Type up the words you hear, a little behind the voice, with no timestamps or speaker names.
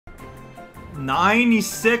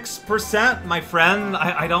96%, my friend.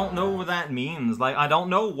 I don't know what that means. Like, I don't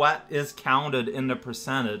know what is counted in the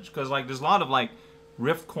percentage. Because, like, there's a lot of, like,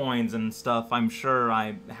 Rift coins and stuff I'm sure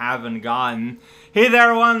I haven't gotten. Hey there,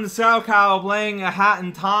 everyone. SoCal playing A Hat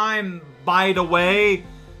in Time, by the way.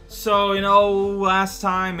 So, you know, last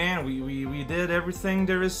time, man, we did everything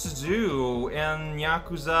there is to do in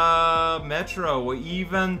Yakuza Metro. We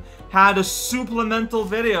even had a supplemental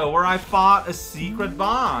video where I fought a secret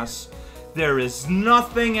boss. There is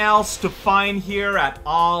nothing else to find here at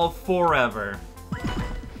all forever.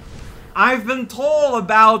 I've been told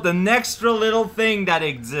about an extra little thing that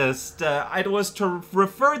exists. It was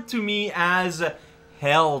referred to me as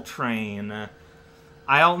Hell Train.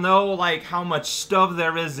 I don't know, like, how much stuff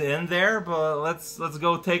there is in there, but let's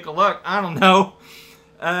go take a look. I don't know.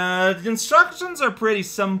 The instructions are pretty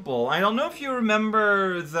simple. I don't know if you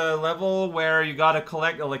remember the level where you gotta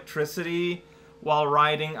collect electricity while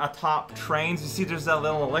riding atop trains. You see there's that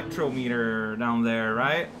little electrometer down there,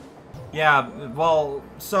 right? Yeah, well,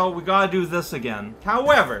 so we gotta do this again.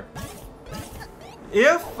 However,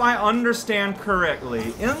 if I understand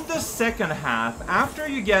correctly, in the second half, after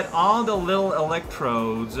you get all the little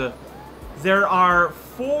electrodes, there are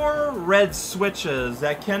 4 red switches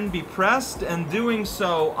that can be pressed, and doing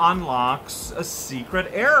so unlocks a secret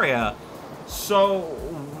area. So,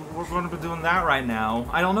 we're going to be doing that right now.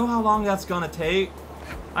 I don't know how long that's going to take.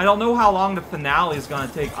 I don't know how long the finale is going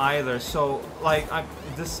to take either, so, like,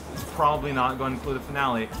 this is probably not going to include a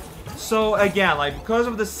finale. So, again, like, because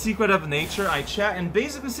of the secretive nature, I check, and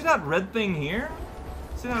basically, see that red thing here?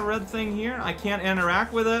 See that red thing here? I can't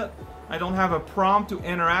interact with it. I don't have a prompt to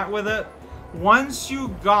interact with it. Once you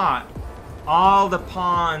got all the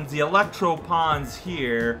pawns, the electro pawns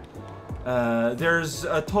here, there's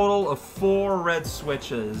a total of 4 red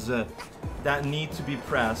switches that need to be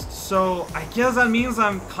pressed. So, I guess that means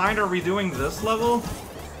I'm kind of redoing this level.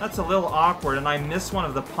 That's a little awkward, and I missed one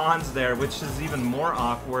of the pawns there, which is even more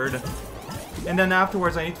awkward. And then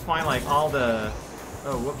afterwards, I need to find, like, all the...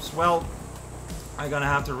 Oh, whoops. Well, I'm gonna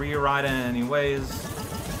have to rewrite it anyways.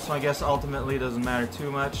 So I guess ultimately it doesn't matter too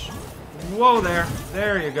much. Whoa there.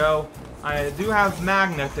 There you go. I do have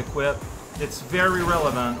magnet equipped. It's very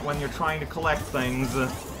relevant when you're trying to collect things.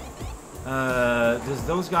 There's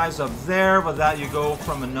those guys up there, but that you go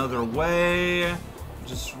from another way.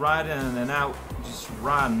 Just right in and out. Just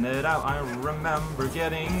riding it out. I remember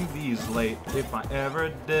getting these late. If I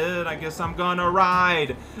ever did, I guess I'm gonna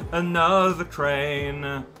ride another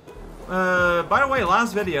train. By the way,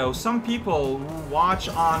 last video, some people who watch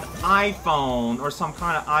on iPhone or some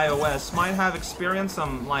kind of iOS might have experienced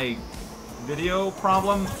some, like, video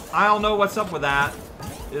problem. I don't know what's up with that.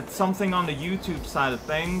 It's something on the YouTube side of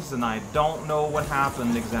things, and I don't know what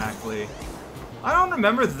happened exactly. I don't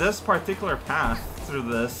remember this particular path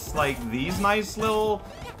through this. Like, these nice little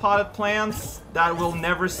potted plants that will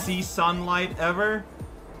never see sunlight ever.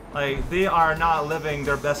 Like, they are not living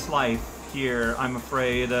their best life here, I'm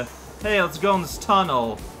afraid. Hey, let's go in this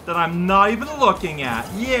tunnel that I'm not even looking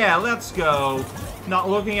at. Yeah, let's go. Not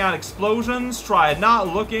looking at explosions? Try not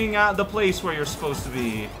looking at the place where you're supposed to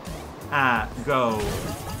be. Go.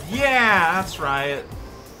 Yeah, that's right.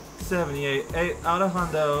 78, 8 out of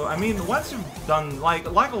hundo. I mean, once you've done, like a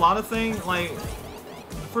lot of things, like,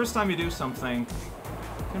 the first time you do something,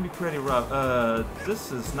 it can be pretty rough.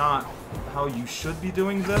 This is not how you should be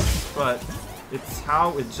doing this, but it's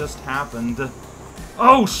how it just happened.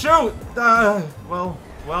 Oh, shoot! Well,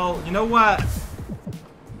 you know what?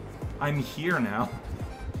 I'm here now.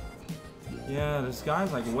 Yeah, this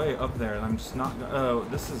guy's, like, way up there, and I'm just not gonna... Oh,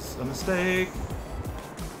 this is a mistake.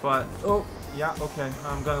 But, oh, yeah, okay,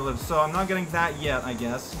 I'm gonna live. So I'm not getting that yet, I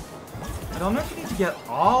guess. I don't know if you need to get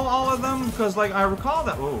all of them, because, like, I recall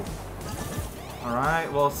that... Oh.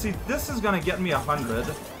 Alright, well, see, this is gonna get me 100.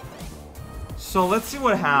 So let's see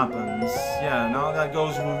what happens. Yeah, now that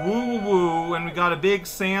goes woo-woo-woo, and we got a big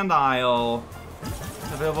sand isle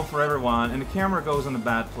available for everyone, and the camera goes in a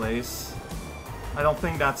bad place. I don't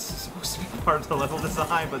think that's supposed to be part of the level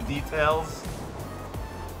design, but details.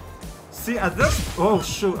 See, at this... Oh,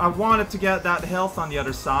 shoot. I wanted to get that health on the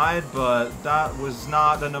other side, but that was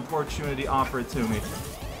not an opportunity offered to me.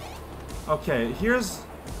 Okay, here's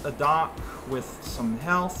a dock with some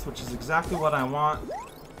health, which is exactly what I want.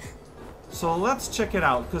 So let's check it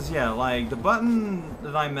out, because, yeah, like, the button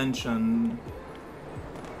that I mentioned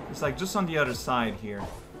is, like, just on the other side here.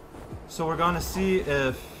 So we're gonna see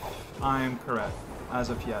if I'm correct, as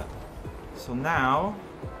of yet. So now...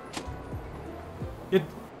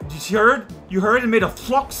 You heard it made a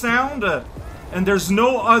flux sound? And there's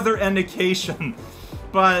no other indication.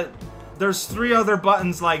 But there's 3 other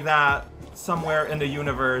buttons like that somewhere in the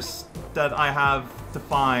universe that I have to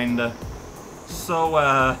find. So,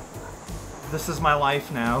 this is my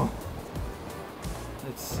life now.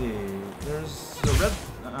 Let's see. There's a red...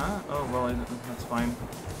 oh, well, that's fine.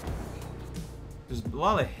 There's a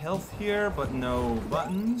lot of health here, but no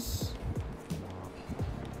buttons.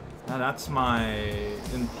 Now that's my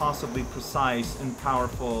impossibly precise and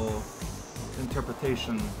powerful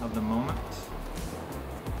interpretation of the moment.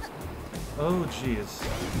 Oh, jeez.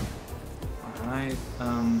 Alright,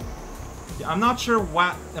 yeah, I'm not sure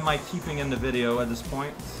what am I keeping in the video at this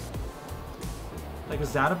point. Like,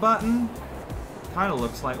 is that a button? Kinda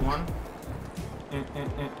looks like one.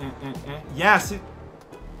 Yes, it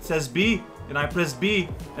says B, and I pressed B,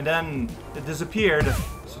 and then it disappeared.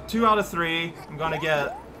 So 2 out of 3, I'm gonna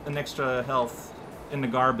get an extra health in the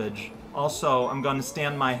garbage. Also, I'm gonna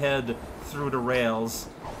stand my head through the rails.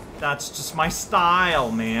 That's just my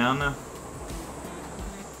style, man.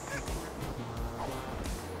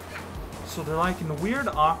 So they're like in weird,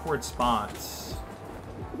 awkward spots.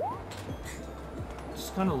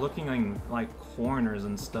 Just kind of looking like corners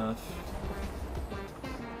and stuff.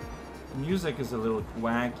 The music is a little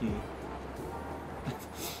wacky.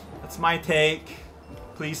 That's my take.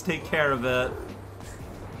 Please take care of it.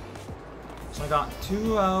 So I got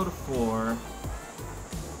 2 out of 4.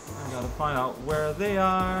 I gotta find out where they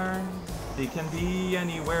are. They can be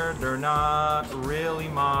anywhere. They're not really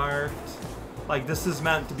marked. Like, this is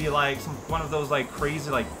meant to be like one of those like crazy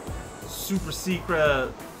like super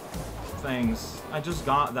secret things. I just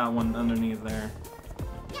got that one underneath there.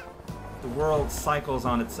 The world cycles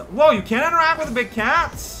on itself. Whoa, you can't interact with the big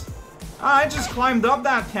cats? I just climbed up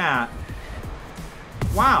that cat.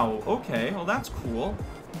 Wow, okay, well that's cool.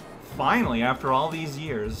 Finally, after all these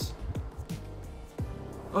years.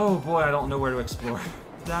 Oh boy, I don't know where to explore.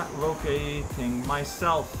 That locating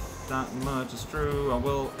myself that much is true. I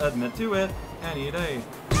will admit to it any day.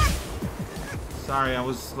 Sorry, I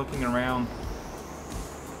was looking around.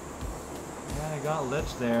 Yeah, I got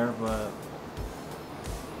ledge there, but...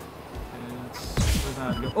 Where'd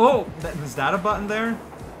that go? Oh! Is that a button there?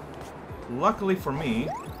 Luckily for me,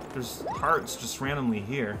 there's hearts just randomly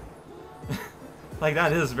here. Like,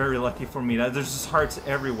 that is very lucky for me. There's just hearts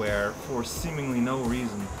everywhere for seemingly no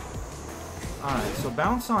reason. Alright, so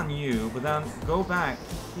bounce on you, but then go back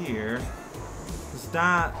here. Is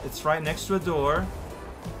that... It's right next to a door.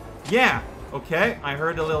 Yeah! Okay, I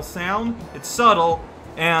heard a little sound. It's subtle,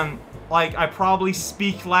 and, like, I probably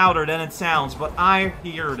speak louder than it sounds, but I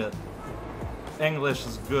heard it. English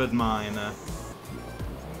is good, mine.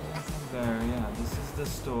 There, yeah, this is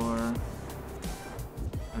this door.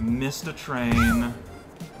 I missed a train. I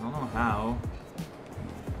don't know how.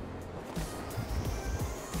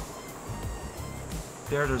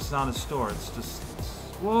 There's not a store, it's just...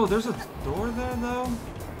 Whoa, there's a door there, though?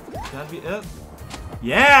 That'd be it?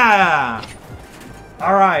 Yeah!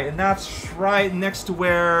 Alright, and that's right next to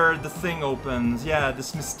where the thing opens. Yeah,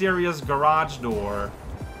 this mysterious garage door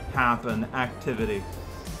activity.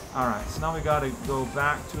 Alright, so now we gotta go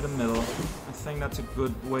back to the middle. I think that's a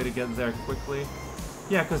good way to get there quickly.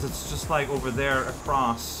 Yeah, because it's just like over there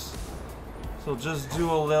across. So just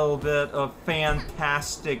do a little bit of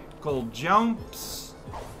fantastical jumps.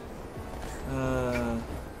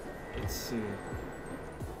 Let's see.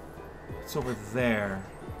 It's over there.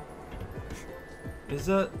 Is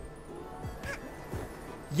it?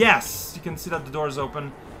 Yes! You can see that the door is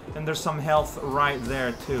open. And there's some health right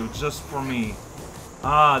there too, just for me.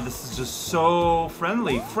 Ah, this is just so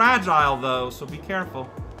friendly. Fragile though, so be careful.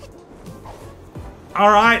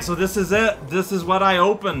 Alright, so this is it. This is what I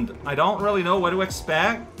opened. I don't really know what to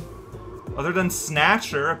expect. Other than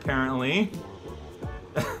Snatcher, apparently.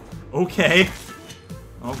 Okay.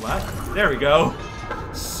 Oh, what? There we go.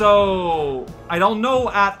 So, I don't know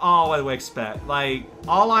at all what to expect. Like,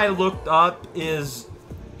 all I looked up is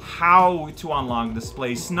how to unlock this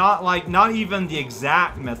place. Not even the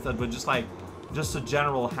exact method, but just a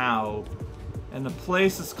general how. And the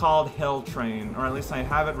place is called Hell Train, or at least I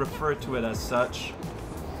have it referred to it as such.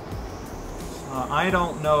 I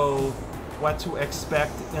don't know what to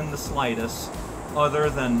expect in the slightest, other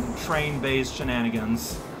than train-based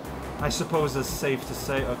shenanigans. I suppose it's safe to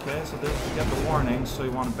say. Okay, so there's you get the warning, so you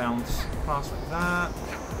want to bounce across like that.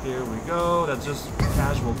 Here we go. That's just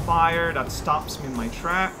casual fire. That stops me in my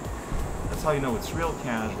track. That's how you know it's real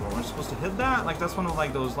casual. We're supposed to hit that? Like, that's one of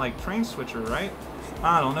like those like train switcher, right?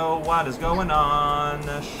 I don't know what is going on.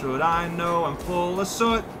 Should I know? I'm full of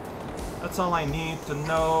soot. That's all I need to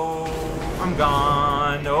know. I'm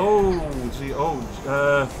gone. Oh, gee. Oh,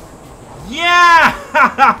 yeah!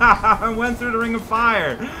 I went through the ring of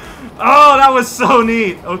fire. Oh, that was so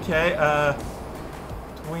neat. Okay,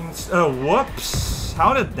 Wings. Oh, whoops!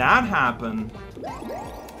 How did that happen?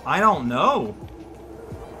 I don't know.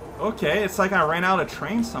 Okay, it's like I ran out of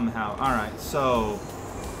train somehow. Alright, so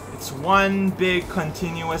it's one big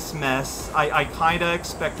continuous mess. I kinda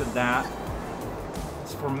expected that.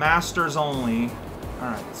 It's for masters only.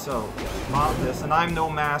 Alright, so not this, and I'm no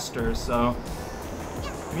master, so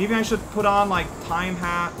maybe I should put on like time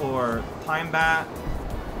hat or time bat.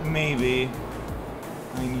 Maybe.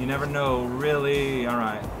 I mean, you never know, really.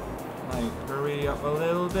 Alright. Like, hurry up a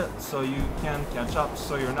little bit so you can catch up,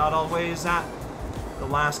 so you're not always at the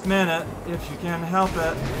last minute, if you can help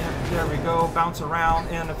it. Yep, there we go. Bounce around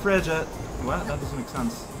in the frigid. What? That doesn't make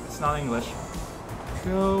sense. It's not English.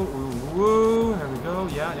 Go. Woo, woo. There we go.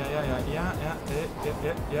 Yeah.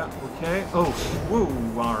 Okay. Oh,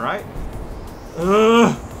 woo. Alright.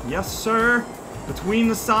 Yes, sir. Between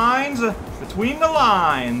the signs. Between the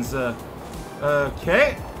lines.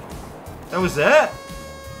 Okay. That was it.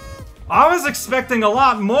 I was expecting a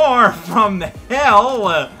lot more from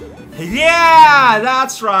hell. Yeah,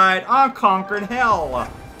 that's right. I conquered hell.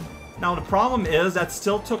 Now the problem is that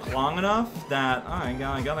still took long enough that I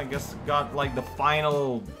guess got like the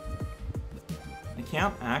final. I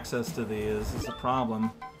can't access to these. This is a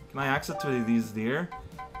problem. Can I access to these here?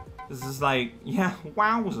 This is like, yeah,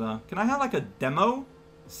 wowza. Can I have like a demo?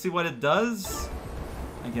 See what it does?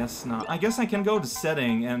 I guess not. I guess I can go to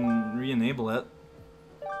setting and re-enable it.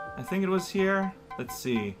 I think it was here. Let's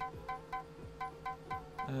see.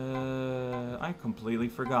 I completely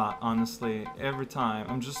forgot, honestly, every time.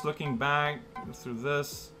 I'm just looking back through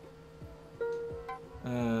this.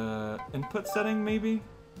 Input setting, maybe?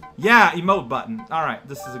 Yeah, emote button. Alright,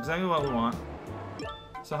 this is exactly what we want.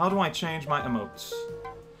 So how do I change my emotes?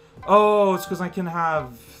 Oh, it's because I can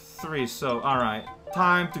have 3, so alright.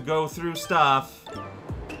 Time to go through stuff.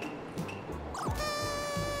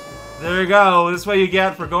 There you go, this is what you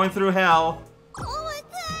get for going through hell.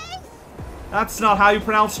 That's not how you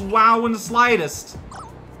pronounce wow in the slightest.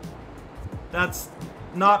 That's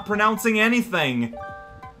not pronouncing anything.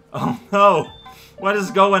 Oh no, what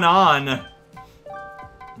is going on?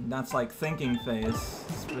 That's like thinking face.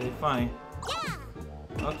 It's pretty funny.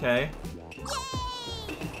 Okay.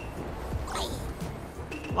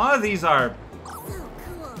 A lot of these are,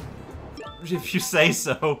 if you say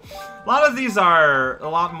so, a lot of these are a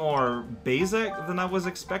lot more basic than I was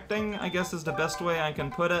expecting, I guess is the best way I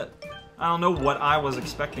can put it. I don't know what I was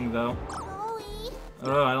expecting, though.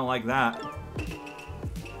 Oh, I don't like that.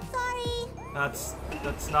 Sorry.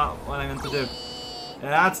 That's not what I meant to do.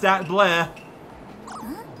 That's that bleh.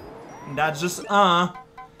 That's just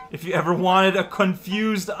If you ever wanted a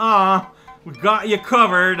confused we got you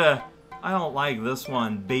covered. I don't like this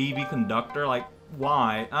one. Baby conductor, like,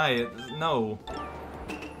 why? No.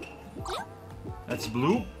 That's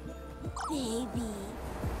blue. Baby.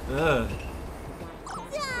 Ugh.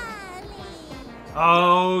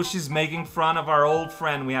 Oh, she's making fun of our old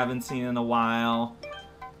friend we haven't seen in a while.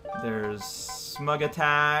 There's smug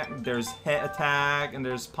attack, there's hit attack, and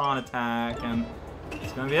there's pawn attack, and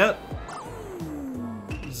it's gonna be it.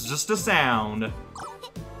 It's just a sound.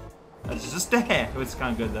 That's just a hit. It's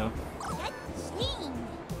kind of good though.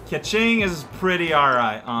 Ka-ching is pretty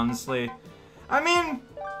alright, honestly. I mean,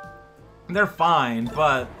 they're fine,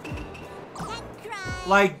 but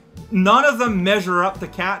like none of them measure up to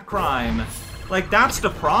cat crime. Like, that's the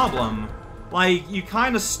problem. Like, you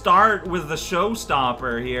kind of start with the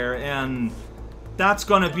showstopper here, and that's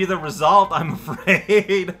gonna be the result, I'm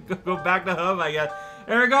afraid. Go back to home, I guess.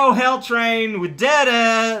 There we go, Hell Train, we did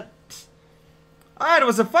it! Alright, it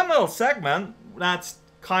was a fun little segment. That's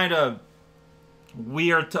kind of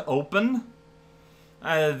weird to open.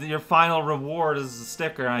 Your final reward is a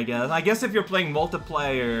sticker, I guess. I guess if you're playing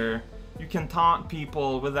multiplayer, you can taunt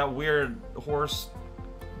people with that weird horse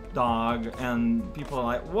dog, and people are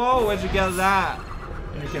like, whoa, where'd you get that?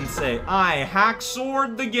 And you can say, I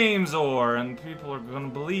hack-sword the Gamezor, and people are gonna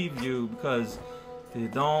believe you because they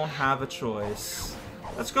don't have a choice.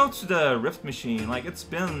 Let's go to the Rift machine. Like, it's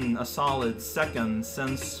been a solid second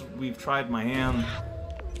since we've tried my hand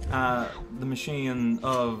at the machine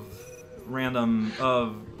of random,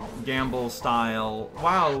 of gamble style.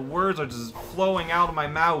 Wow, words are just flowing out of my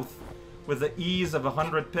mouth with the ease of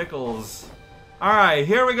 100 pickles. Alright,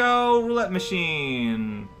 here we go, roulette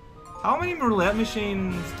machine. How many roulette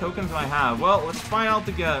machines tokens do I have? Well, let's find out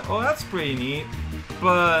together. Oh, that's pretty neat.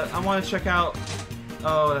 But I want to check out...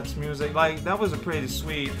 Oh, that's music. Like, that was a pretty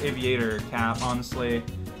sweet aviator cap, honestly.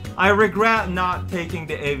 I regret not taking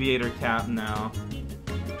the aviator cap now.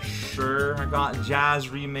 Sure, I got Jazz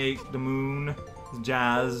Remake the Moon.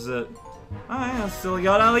 Jazz. I still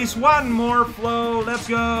got at least one more flow. Let's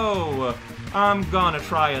go. I'm gonna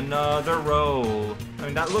try another roll. I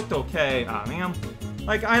mean, that looked okay. Ah, man.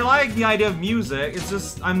 Like, I like the idea of music. It's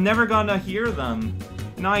just, I'm never gonna hear them.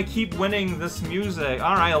 Now I keep winning this music.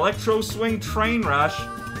 Alright, Electro Swing Train Rush.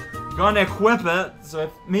 Gonna equip it. So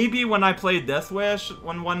if, maybe when I play Death Wish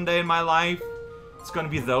one day in my life, it's gonna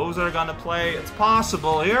be those that are gonna play. It's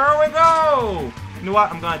possible. Here we go! You know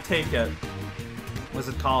what? I'm gonna take it. What's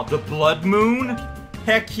it called? The Blood Moon?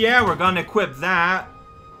 Heck yeah, we're gonna equip that.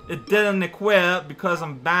 It didn't equip because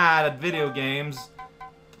I'm bad at video games.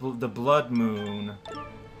 The Blood Moon.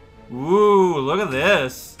 Ooh, look at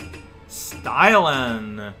this.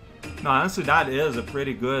 Stylin'. No, honestly, that is a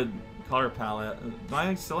pretty good color palette. Do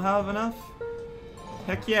I still have enough?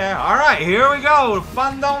 Heck yeah. Alright, here we go. The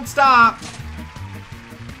fun don't stop.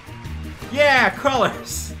 Yeah,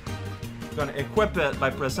 colors. I'm gonna equip it by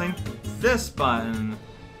pressing this button.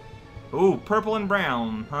 Ooh, purple and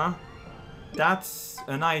brown, huh? That's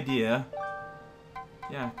an idea.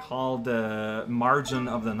 Yeah, called Margin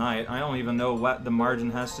of the Night. I don't even know what the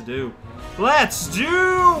margin has to do. Let's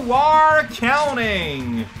do our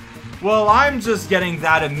counting! Well, I'm just getting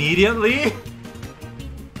that immediately.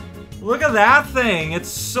 Look at that thing. It's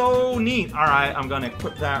so neat. Alright, I'm gonna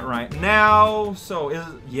equip that right now. So,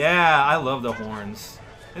 yeah, I love the horns.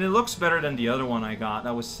 And it looks better than the other one I got.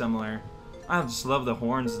 That was similar. I just love the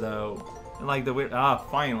horns, though. And like the weird... Ah,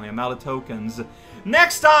 finally, I'm out of tokens.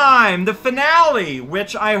 Next time, the finale,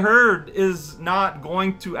 which I heard is not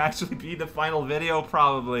going to actually be the final video,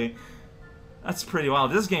 probably. That's pretty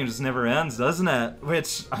wild. This game just never ends, doesn't it?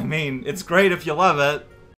 Which, I mean, it's great if you love it.